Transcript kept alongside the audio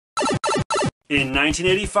In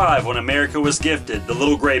 1985, when America was gifted the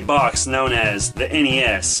little gray box known as the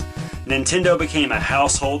NES, Nintendo became a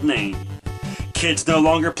household name. Kids no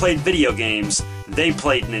longer played video games, they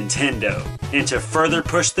played Nintendo. And to further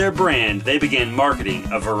push their brand, they began marketing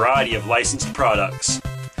a variety of licensed products.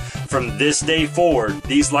 From this day forward,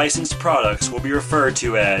 these licensed products will be referred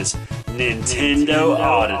to as Nintendo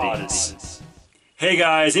Oddities. Hey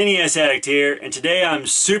guys, NES Addict here, and today I'm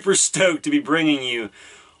super stoked to be bringing you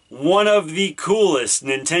one of the coolest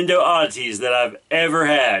Nintendo oddities that I've ever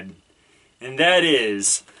had. And that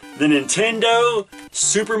is the Nintendo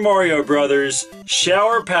Super Mario Bros.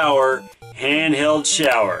 Shower Power Handheld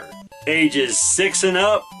Shower. Ages 6 and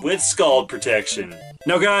up with scald protection.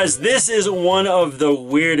 Now guys, this is one of the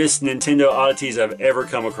weirdest Nintendo oddities I've ever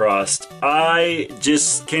come across. I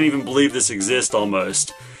just can't even believe this exists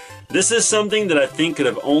almost. This is something that I think could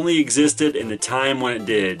have only existed in the time when it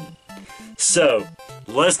did. So,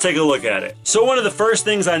 let's take a look at it. So one of the first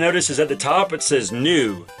things I noticed is at the top it says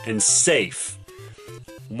new and safe.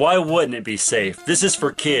 Why wouldn't it be safe? This is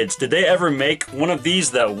for kids. Did they ever make one of these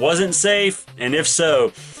that wasn't safe? And if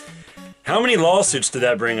so, how many lawsuits did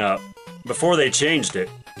that bring up before they changed it?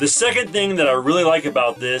 The second thing that I really like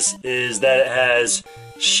about this is that it has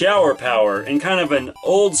shower power in kind of an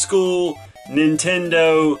old school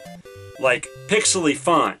Nintendo like pixely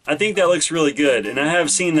font. I think that looks really good, and I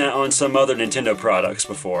have seen that on some other Nintendo products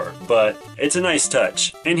before, but it's a nice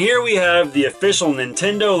touch. And here we have the official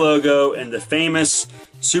Nintendo logo and the famous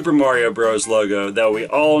Super Mario Bros. Logo that we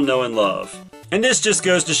all know and love. And this just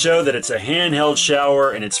goes to show that it's a handheld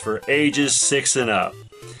shower and it's for ages 6 and up.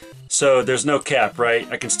 So there's no cap, right?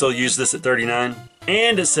 I can still use this at 39.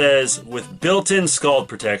 And it says, with built-in scald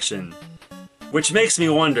protection. Which makes me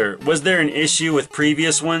wonder, was there an issue with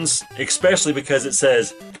previous ones? Especially because it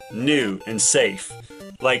says new and safe.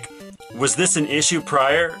 Like, was this an issue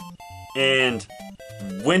prior? And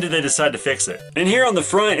when did they decide to fix it? And here on the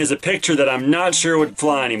front is a picture that I'm not sure would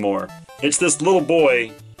fly anymore. It's this little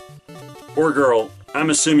boy, or girl, I'm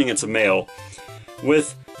assuming it's a male,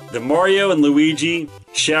 with the Mario and Luigi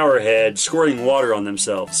shower head squirting water on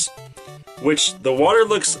themselves. Which, the water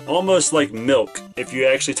looks almost like milk if you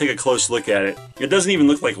actually take a close look at it. It doesn't even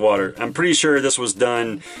look like water. I'm pretty sure this was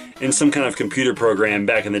done in some kind of computer program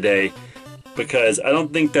back in the day, because I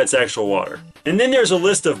don't think that's actual water. And then there's a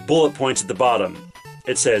list of bullet points at the bottom.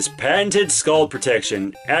 It says, patented scald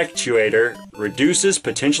protection actuator reduces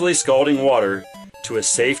potentially scalding water to a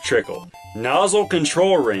safe trickle. Nozzle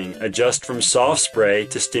control ring adjusts from soft spray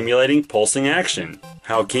to stimulating pulsing action.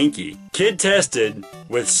 How kinky. Kid tested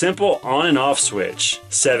with simple on and off switch.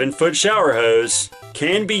 7-foot shower hose.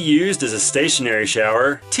 Can be used as a stationary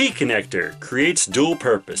shower. T-connector. Creates dual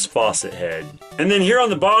purpose faucet head. And then here on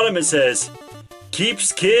the bottom it says,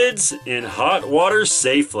 keeps kids in hot water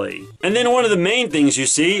safely. And then one of the main things you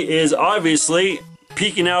see is obviously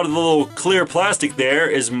peeking out of the little clear plastic there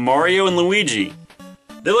is Mario and Luigi.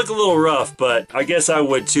 They look a little rough, but I guess I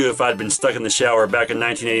would too if I'd been stuck in the shower back in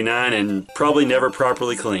 1989 and probably never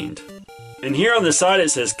properly cleaned. And here on the side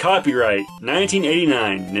it says copyright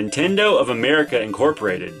 1989 Nintendo of America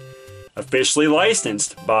Incorporated. Officially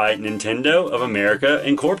licensed by Nintendo of America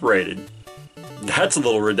Incorporated. That's a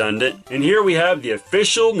little redundant. And here we have the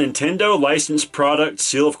official Nintendo licensed product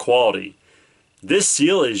seal of quality. This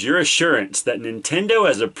seal is your assurance that Nintendo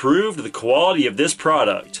has approved the quality of this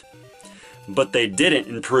product. But they didn't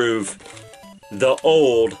improve the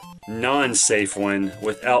old, non-safe one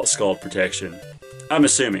without scald protection. I'm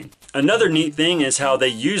assuming. Another neat thing is how they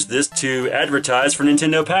use this to advertise for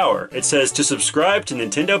Nintendo Power. It says to subscribe to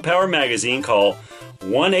Nintendo Power magazine, call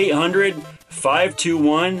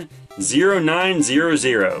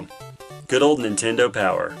 1-800-521-0900. Good old Nintendo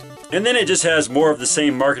Power. And then it just has more of the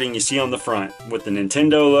same marketing you see on the front with the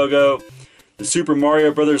Nintendo logo, the Super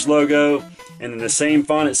Mario Bros. Logo, and in the same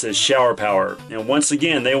font it says shower power. And once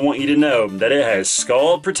again, they want you to know that it has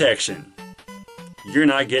scald protection. You're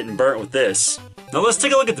not getting burnt with this. Now let's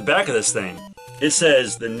take a look at the back of this thing. It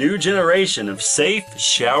says the new generation of safe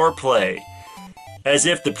shower play. As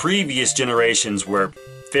if the previous generations were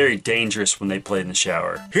very dangerous when they played in the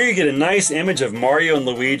shower. Here you get a nice image of Mario and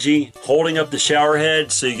Luigi holding up the shower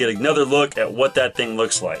head, so you get another look at what that thing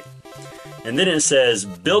looks like. And then it says,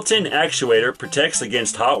 built-in actuator protects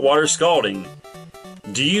against hot water scalding.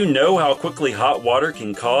 Do you know how quickly hot water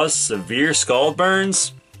can cause severe scald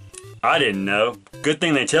burns? I didn't know. Good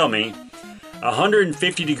thing they tell me.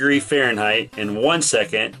 150 degree Fahrenheit in 1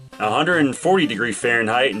 second, 140 degree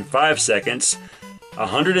Fahrenheit in 5 seconds,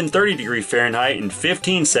 130 degree Fahrenheit in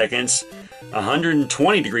 15 seconds,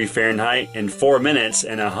 120 degree Fahrenheit in 4 minutes,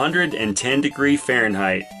 and 110 degree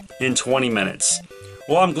Fahrenheit in 20 minutes.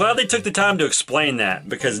 Well, I'm glad they took the time to explain that,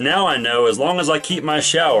 because now I know as long as I keep my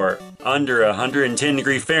shower under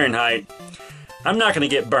 110°F, I'm not going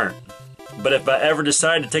to get burnt. But if I ever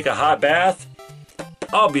decide to take a hot bath,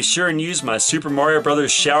 I'll be sure and use my Super Mario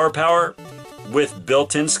Bros. Shower power with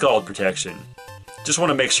built-in scald protection. Just want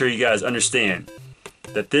to make sure you guys understand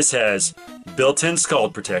that this has built-in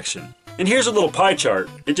scald protection. And here's a little pie chart.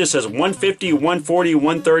 It just says 150, 140,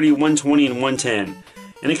 130, 120, and 110.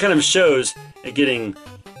 And it kind of shows it getting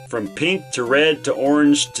from pink to red to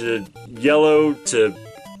orange to yellow to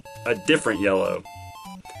a different yellow.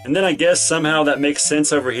 And then I guess somehow that makes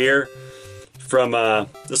sense over here from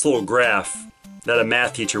this little graph that a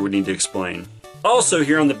math teacher would need to explain. Also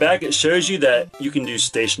here on the back it shows you that you can do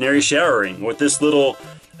stationary showering with this little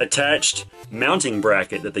attached mounting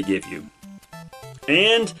bracket that they give you.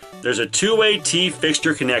 And there's a two-way T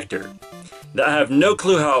fixture connector. That I have no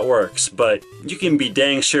clue how it works, but you can be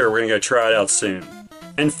dang sure we're gonna go try it out soon.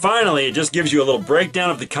 And finally, it just gives you a little breakdown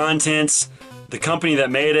of the contents, the company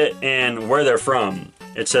that made it, and where they're from.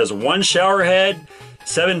 It says 1 shower head,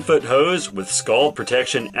 7-foot hose with scald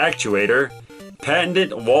protection actuator,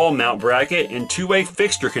 patented wall mount bracket, and two-way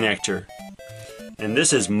fixture connector. And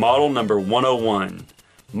this is model number 101.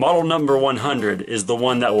 Model number 100 is the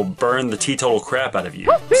one that will burn the teetotal crap out of you.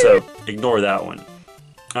 So ignore that one.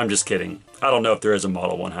 I'm just kidding. I don't know if there is a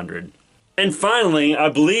model 100. And finally, I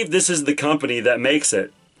believe this is the company that makes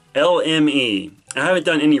it. LME. I haven't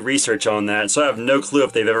done any research on that, so I have no clue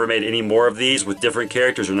if they've ever made any more of these with different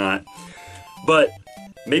characters or not. But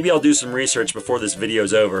maybe I'll do some research before this video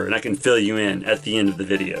is over and I can fill you in at the end of the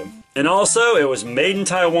video. And also, it was made in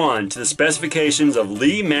Taiwan to the specifications of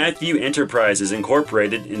Lee Matthew Enterprises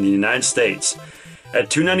Incorporated in the United States at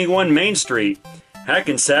 291 Main Street,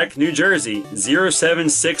 Hackensack, New Jersey,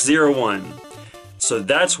 07601. So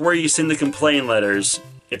that's where you send the complaint letters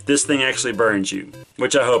if this thing actually burns you,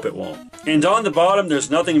 which I hope it won't. And on the bottom,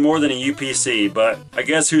 there's nothing more than a UPC, but I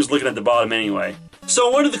guess who's looking at the bottom anyway?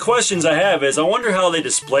 So one of the questions I have is, I wonder how they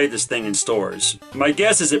displayed this thing in stores. My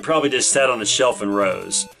guess is it probably just sat on a shelf in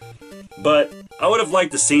rows. But I would have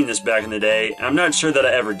liked to seen this back in the day. I'm not sure that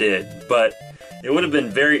I ever did, but it would have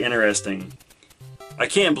been very interesting. I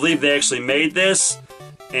can't believe they actually made this,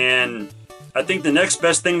 and I think the next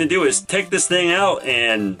best thing to do is take this thing out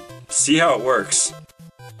and see how it works.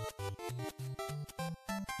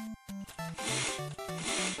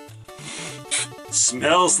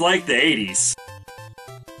 Smells like the 80s.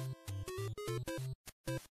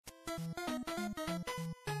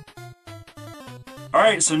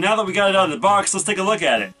 Alright, so now that we got it out of the box, let's take a look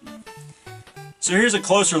at it. So here's a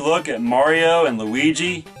closer look at Mario and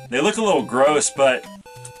Luigi. They look a little gross, but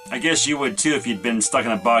I guess you would too if you'd been stuck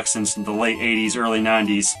in a box since the late 80s, early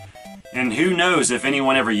 90s. And who knows if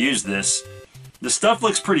anyone ever used this. The stuff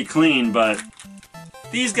looks pretty clean, but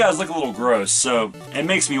these guys look a little gross, so it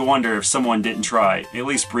makes me wonder if someone didn't try, at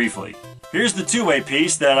least briefly. Here's the two-way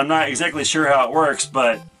piece that I'm not exactly sure how it works,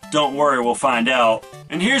 but don't worry, we'll find out.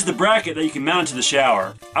 And here's the bracket that you can mount to the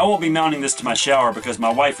shower. I won't be mounting this to my shower because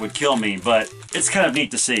my wife would kill me, but it's kind of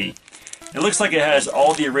neat to see. It looks like it has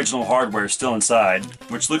all the original hardware still inside,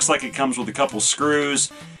 which looks like it comes with a couple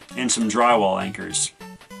screws and some drywall anchors.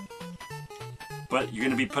 But you're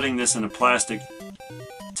going to be putting this in a plastic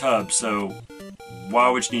tub, so why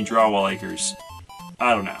would you need drywall anchors?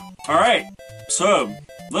 I don't know. Alright, so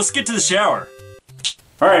let's get to the shower.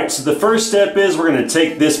 Alright, so the first step is we're going to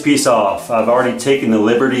take this piece off. I've already taken the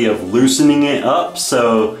liberty of loosening it up,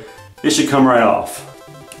 so it should come right off.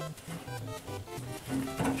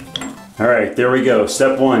 Alright, there we go.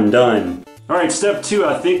 Step 1, done. Alright, step 2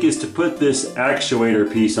 I think is to put this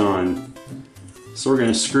actuator piece on. So we're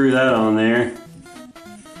going to screw that on there.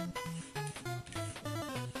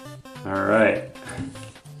 Alright.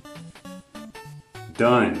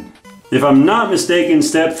 Done. If I'm not mistaken,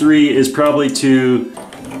 step 3 is probably to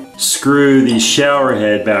screw the shower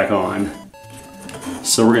head back on.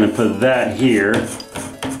 So we're going to put that here.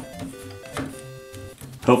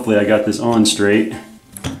 Hopefully I got this on straight.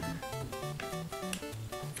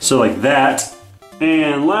 So like that.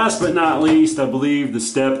 And last but not least, I believe the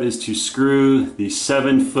step is to screw the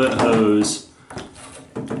 7-foot hose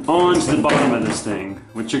onto the bottom of this thing,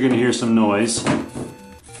 which you're going to hear some noise.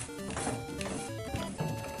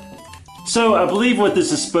 So I believe what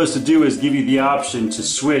this is supposed to do is give you the option to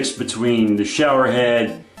switch between the shower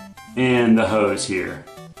head and the hose here.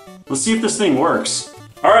 Let's see if this thing works.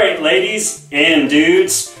 Alright ladies and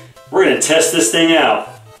dudes, we're going to test this thing out,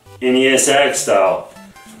 NES ADDICT style.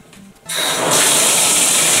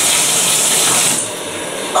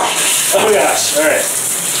 Oh gosh, alright.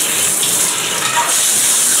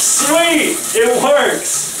 Sweet! It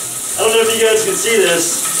works! I don't know if you guys can see this,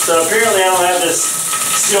 so apparently I don't have this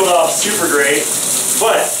sealed off super great,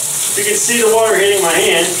 but you can see the water hitting my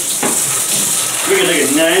hand. We can take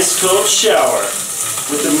a nice cold shower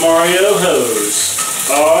with the Mario hose.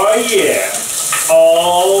 Oh yeah,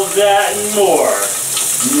 all that and more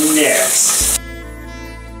next.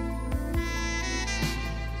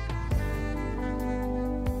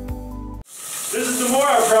 This is the more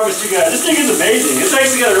I promised you guys. This thing is amazing. It's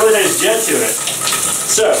actually got a really nice jet to it.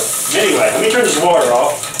 So, anyway, let me turn this water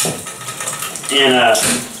off and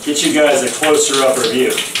get you guys a closer up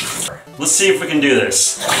review. Let's see if we can do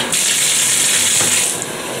this.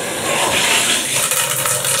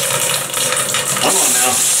 Come on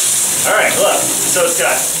now. Alright, look. So it's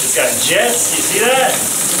got jets, you see that?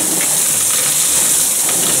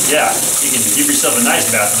 Yeah, you can give yourself a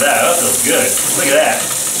nice bath of that. That feels good. Look at that.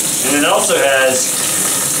 And it also has,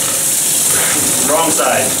 wrong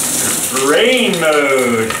side, rain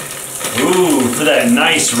mode. Ooh, for that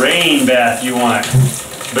nice rain bath you want.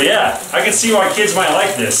 But yeah, I can see why kids might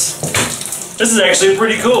like this. This is actually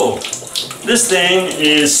pretty cool. This thing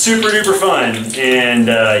is super duper fun. And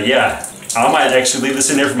yeah, I might actually leave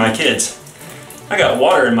this in there for my kids. I got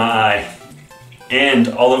water in my eye and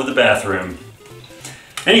all over the bathroom.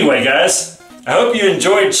 Anyway, guys, I hope you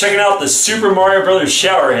enjoyed checking out the Super Mario Bros.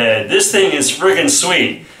 Shower head. This thing is friggin'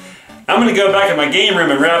 sweet. I'm gonna go back in my game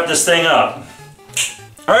room and wrap this thing up.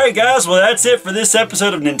 Alright guys, well that's it for this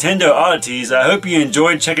episode of Nintendo Oddities. I hope you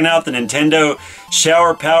enjoyed checking out the Nintendo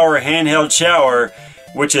Shower Power handheld shower,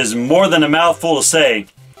 which is more than a mouthful to say.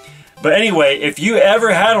 But anyway, if you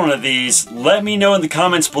ever had one of these, let me know in the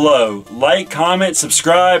comments below. Like, comment,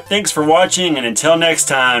 subscribe. Thanks for watching, and until next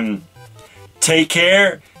time, take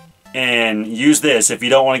care. And use this if you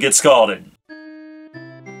don't want to get scalded.